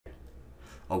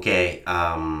Okay,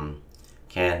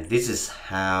 Ken, this is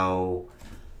how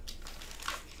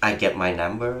I get my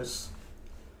numbers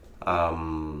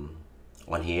on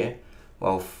here.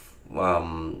 Well,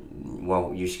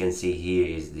 you can see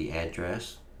here is the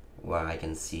address where I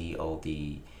can see all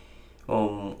the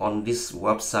on this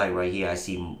website right here. I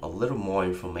see a little more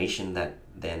information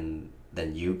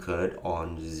than you could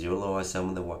on Zillow or some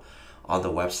of the other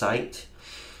website.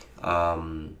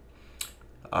 Um,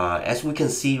 as we can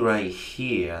see right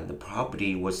here, the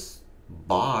property was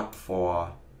bought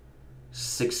for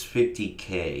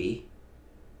 650K,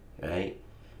 right?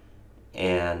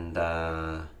 And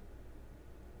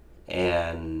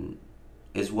and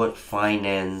is what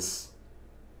finance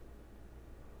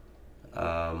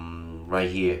right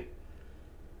here.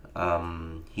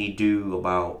 He do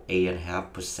about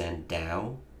 8.5%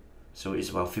 down, so it's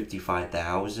about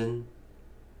 55,000,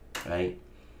 right?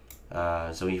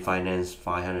 So he financed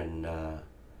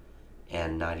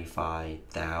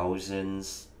 595,000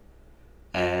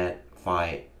 at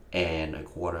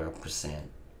 5.25%.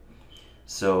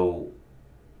 So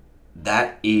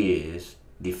that is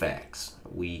the facts.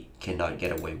 We cannot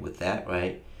get away with that,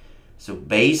 right? So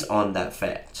based on that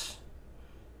fact,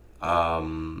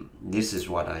 this is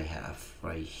what I have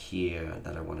right here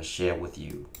that I want to share with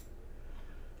you.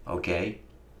 Okay.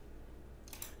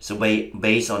 So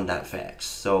based on that fact,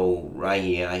 so right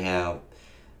here I have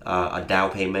a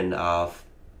down payment of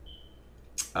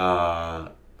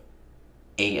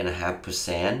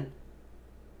 8.5%.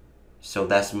 So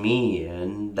that's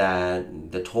mean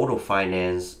that the total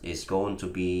finance is going to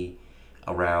be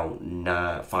around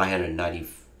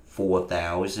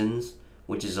 594,000,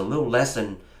 which is a little less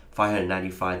than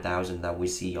 595,000 that we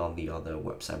see on the other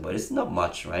website, but it's not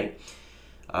much, right?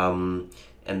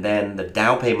 And then the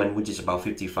down payment, which is about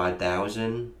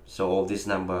 55,000. So all this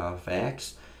number are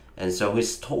facts, and so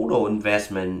his total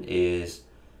investment is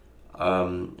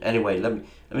anyway. Let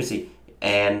me see.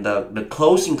 And the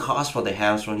closing cost for the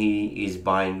house when he is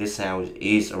buying this house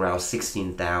is around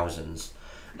 16,000.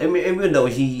 I mean, even though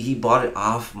he bought it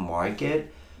off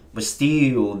market, but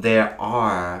still there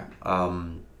are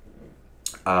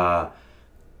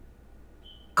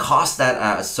costs that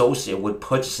are associated with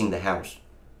purchasing the house.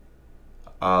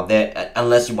 That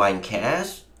unless you buy in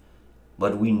cash,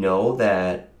 but we know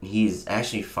that he's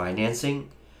actually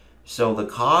financing, so the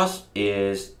cost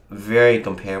is very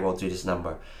comparable to this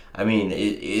number. I mean,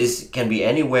 it can be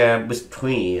anywhere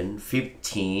between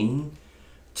 15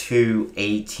 to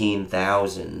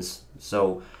 18,000.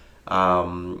 So,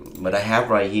 but I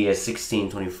have right here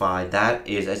 1625. That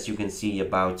is, as you can see,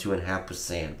 about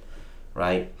 2.5%,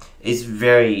 right? It's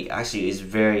very actually it's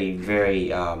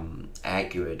very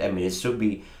accurate. I mean, it should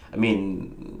be. I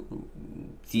mean,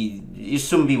 it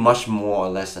shouldn't be much more or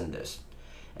less than this.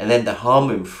 And then the home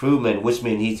improvement, which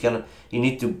means you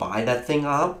need to buy that thing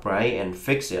up, right, and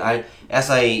fix it.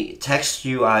 As I text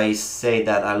you, I say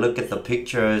that I look at the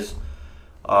pictures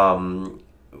for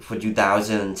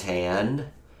 2010.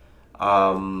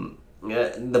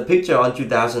 The picture on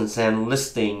 2010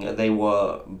 listing, they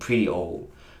were pretty old,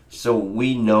 so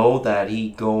we know that he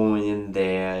going in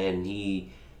there and he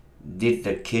did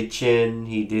the kitchen,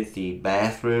 he did the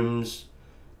bathrooms,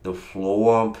 the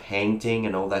floor painting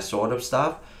and all that sort of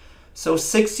stuff. So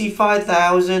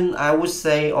 65,000, I would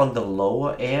say on the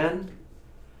lower end.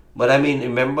 But I mean,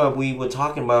 remember we were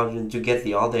talking about to get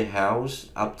the other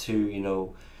house up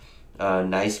to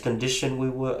nice condition. We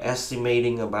were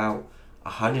estimating about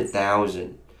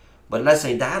 100,000. But let's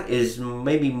say that is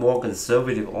maybe more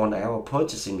conservative on our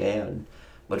purchasing end.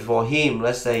 But for him,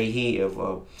 let's say if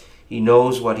he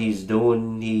knows what he's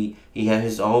doing, he has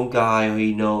his own guy, or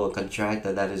he know a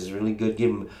contractor that is really good, give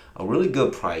him a really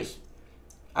good price.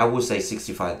 I would say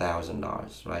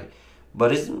 $65,000, right?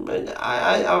 But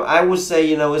I would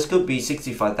say it could be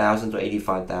 65,000 to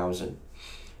 85,000.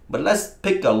 But let's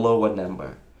pick a lower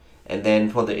number, and then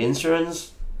for the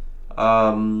insurance,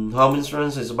 home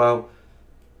insurance is about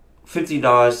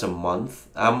 $50 a month.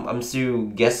 I'm still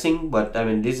guessing, but I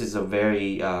mean this is a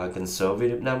very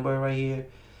conservative number right here.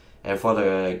 And for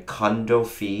the condo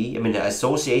fee, I mean the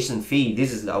association fee,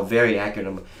 this is a very accurate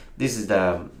number. This is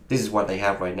what they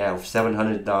have right now,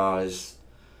 $700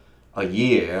 a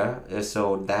year.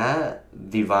 So that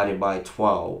divided by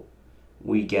 12,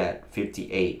 we get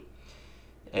 58,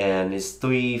 and it's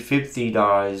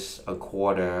 $350 a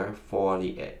quarter for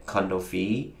the condo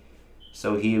fee.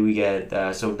 So here we get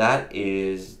so that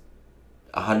is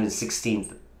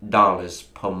 $116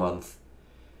 per month.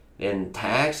 Then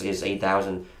tax is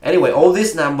 8,000. Anyway, all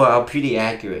these numbers are pretty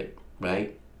accurate,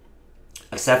 right?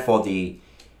 Except for the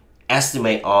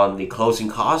estimate on the closing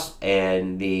cost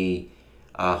and the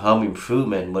home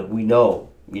improvement. But we know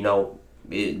you know,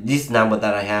 these number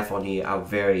that I have on here are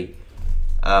very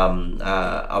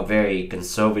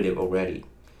conservative already.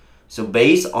 So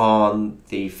based on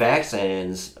the facts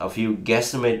and a few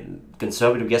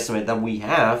conservative guesstimate that we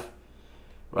have,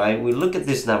 right? We look at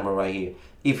this number right here.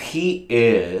 If he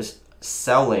is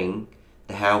selling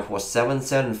the house for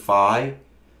 $775,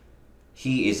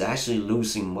 he is actually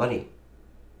losing money,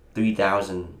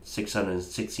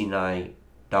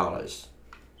 $3,669,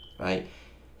 right?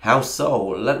 How so?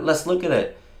 Let's look at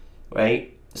it,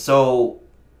 right? So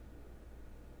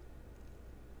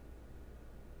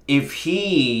if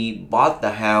he bought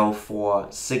the house for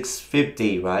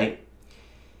 $650, right,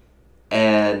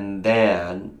 and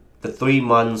then the 3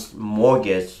 months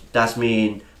mortgage, that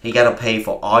means he gotta pay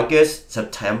for August,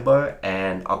 September,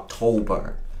 and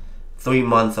October. 3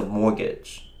 months of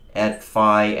mortgage at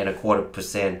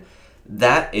 5.25%.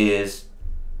 That is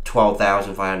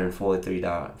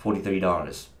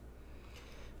 $12,543.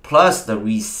 Plus the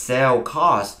resale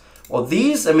cost. Well,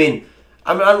 these, I don't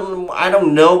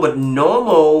know, but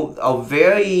a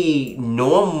very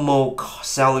normal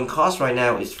selling cost right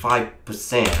now is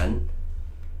 5%,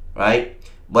 right?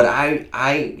 But I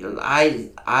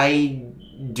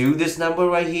do this number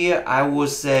right here. I would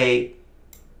say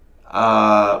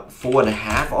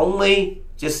 4.5 only,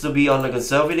 just to be on the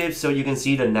conservative, so you can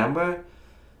see the number.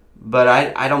 But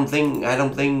I don't think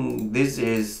this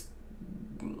is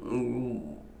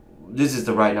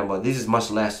the right number. This is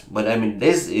much less. But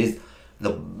this is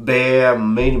the bare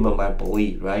minimum, I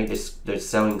believe, right? The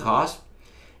selling cost,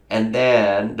 and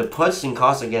then the purchasing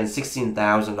cost again,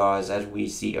 $16,000 as we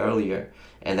see earlier,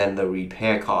 and then the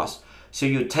repair cost. So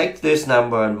you take this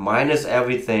number and minus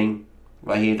everything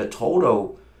right here. The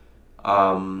total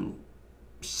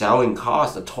selling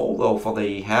cost, the total for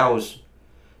the house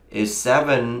is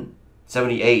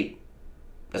 $778.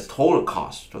 That's total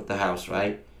cost of the house,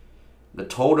 right? The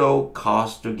total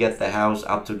cost to get the house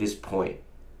up to this point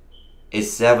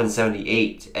is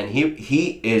 $778, and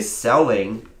he is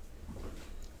selling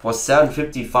for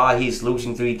 $755. He's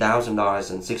losing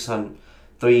 $3,000 and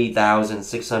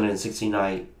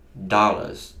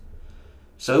 $3,669.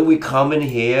 So if we come in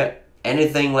here,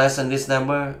 anything less than this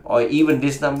number or even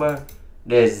this number,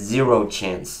 there's zero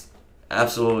chance,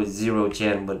 absolutely zero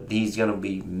chance. But he's gonna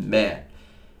be mad,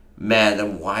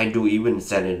 and why do we even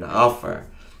send an offer?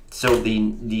 So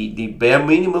the bare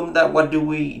minimum, that what do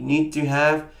we need to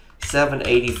have?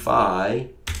 $785,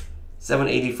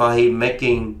 he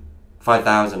making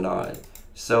 $5,000.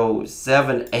 So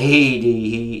 $780,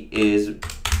 he is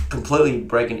completely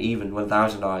breaking even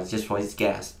 $1,000 just for his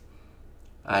gas.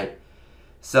 Right?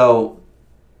 So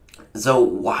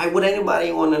why would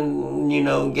anybody want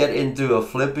to get into a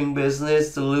flipping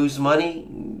business to lose money?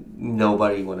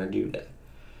 Nobody want to do that.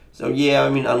 So yeah,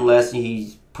 unless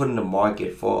he's put in the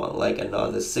market for like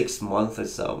another 6 months or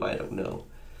so, I don't know.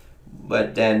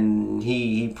 But then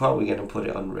he probably gonna put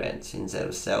it on rent instead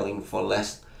of selling for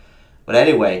less. But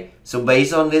anyway, so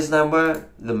based on this number,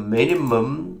 the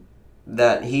minimum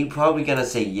that he probably gonna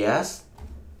say yes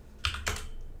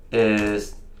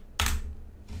is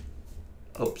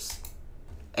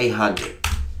 800.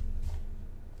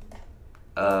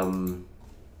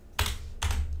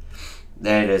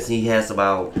 There it is. He has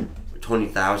about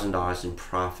 $20,000 in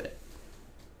profit,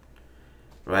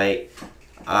 right?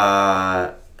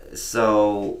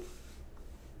 So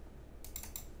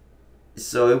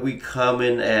if we come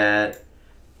in at,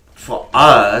 for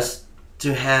us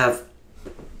to have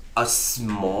a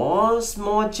small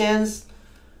chance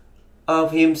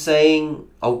of him saying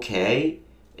okay,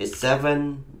 it's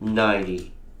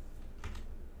 $790.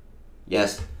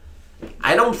 Yes,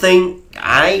 I don't think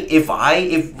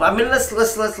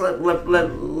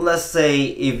let's say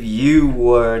if you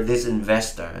were this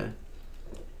investor,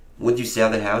 would you sell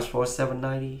the house for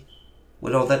 $790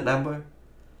 with all that number,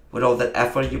 with all that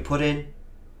effort you put in,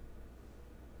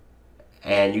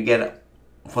 and you get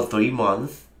for 3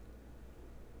 months,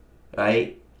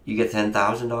 right? You get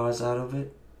 $10,000 out of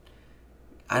it.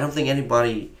 I don't think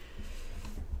anybody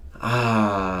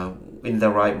in the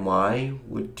right mind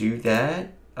would do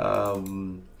that.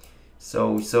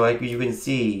 So like you can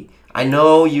see, I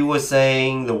know you were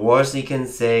saying the worst he can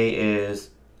say is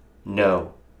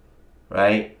no,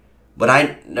 right? But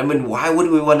why would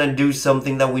we want to do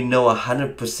something that we know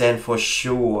 100% for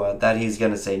sure that he's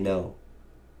gonna say no,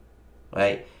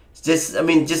 right? Just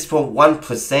for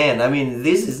 1%.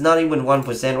 This is not even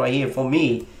 1% right here for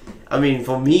me.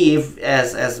 If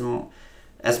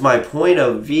as my point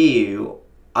of view,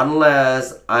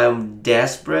 unless I'm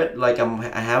desperate, like I'm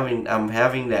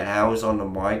having that house on the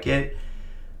market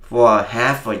for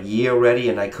half a year already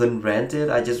and I couldn't rent it,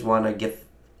 I just want to get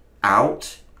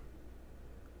out,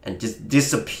 and just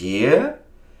disappear,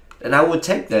 then I would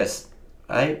take this,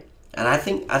 right? And I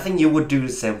think you would do the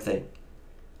same thing.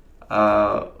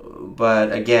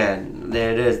 But again,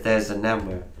 there it is. There's a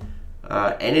number.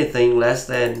 Anything less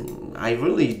than, I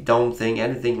really don't think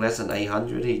anything less than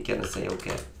 800, he's gonna say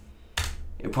okay.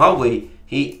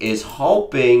 He is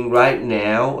hoping right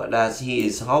now that he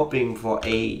is hoping for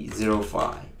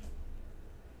 805.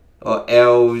 Or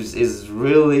else is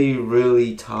really,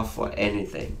 really tough for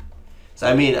anything. So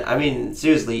I mean,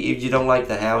 seriously, if you don't like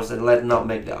the house, then let not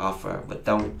make the offer. But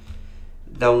don't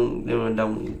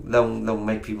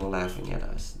make people laughing at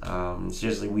us.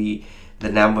 Seriously, the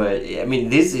number. I mean,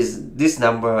 this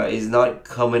number is not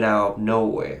coming out of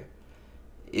nowhere.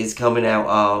 It's coming out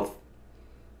of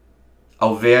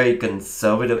a very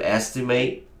conservative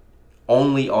estimate,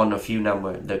 only on a few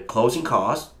numbers. The closing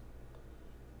cost,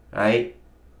 right?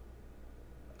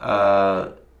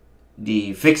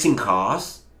 The fixing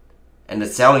cost and the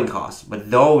selling cost.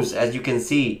 But those, as you can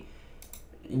see,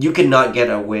 you cannot get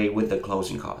away with the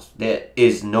closing cost. There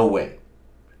is no way.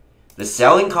 The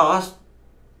selling cost,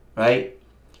 right?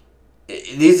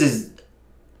 There's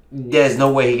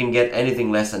no way he can get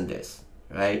anything less than this,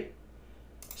 right?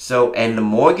 So, and the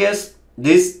mortgage,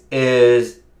 this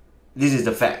is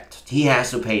the fact. He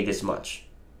has to pay this much,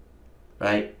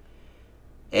 right?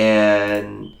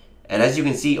 And as you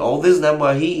can see, all this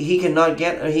number, he cannot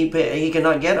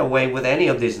get away with any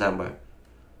of this number.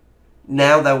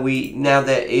 Now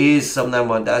there is some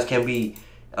number that can be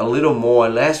a little more or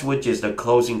less, which is the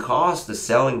closing cost, the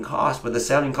selling cost. But the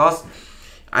selling cost,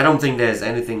 I don't think there's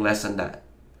anything less than that.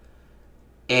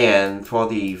 And for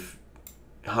the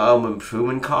home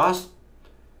improvement cost,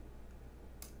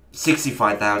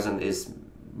 65,000 is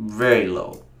very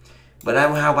low. But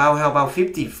how about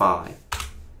 55?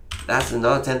 That's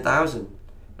another 10,000,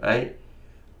 right?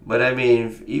 But I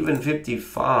mean, even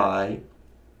 55,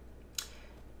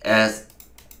 as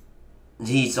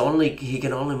he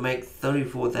can only make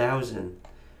 34,000.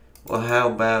 Well, how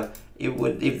about if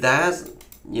we do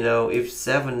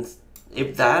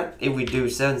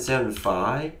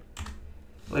 775,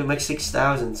 we make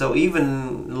 6,000. So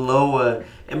even lower.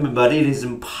 But it is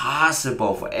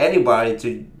impossible for anybody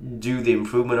to do the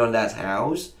improvement on that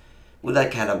house with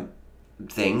that kind of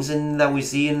things and that we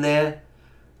see in there.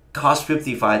 Cost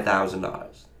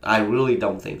 $55,000. I really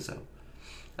don't think so.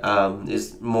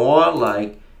 It's more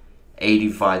like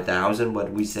 85,000,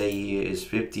 but we say here is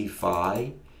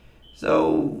 55.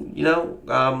 So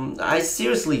I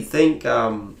seriously think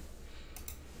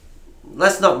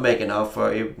let's not make an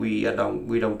offer if we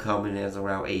don't come in as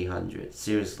around 800.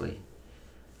 Seriously.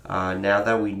 Now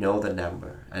that we know the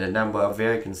number, and the number are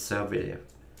very conservative,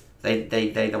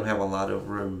 they don't have a lot of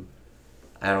room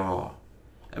at all.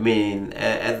 I mean,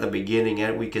 at the beginning,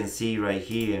 and we can see right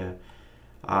here,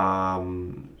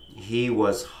 he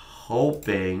was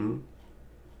hoping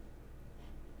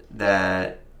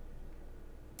that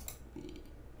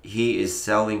he is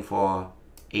selling for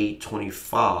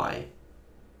 825,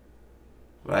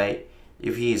 right?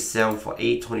 If he is selling for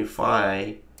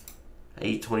 825,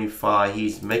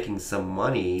 he's making some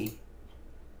money.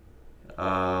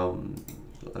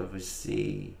 Let me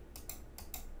see.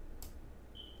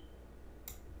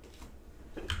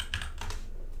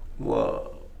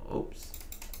 Whoa, oops.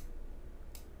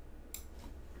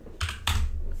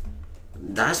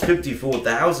 That's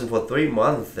 54,000 for 3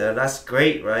 months. That's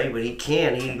great, right? But he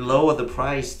can't. He lowered the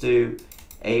price to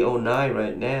 809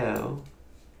 right now.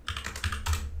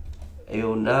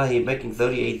 809. He's making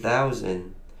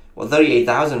 38,000. Well,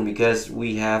 38,000 because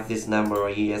we have this number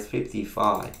right here as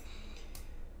 55.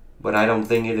 But I don't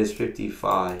think it is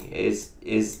 55.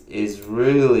 Is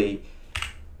really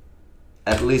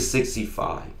at least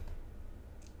 65.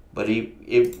 But if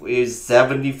it's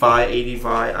 75,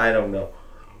 85, I don't know.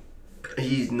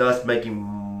 He's not making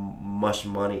much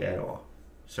money at all.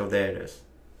 So there it is.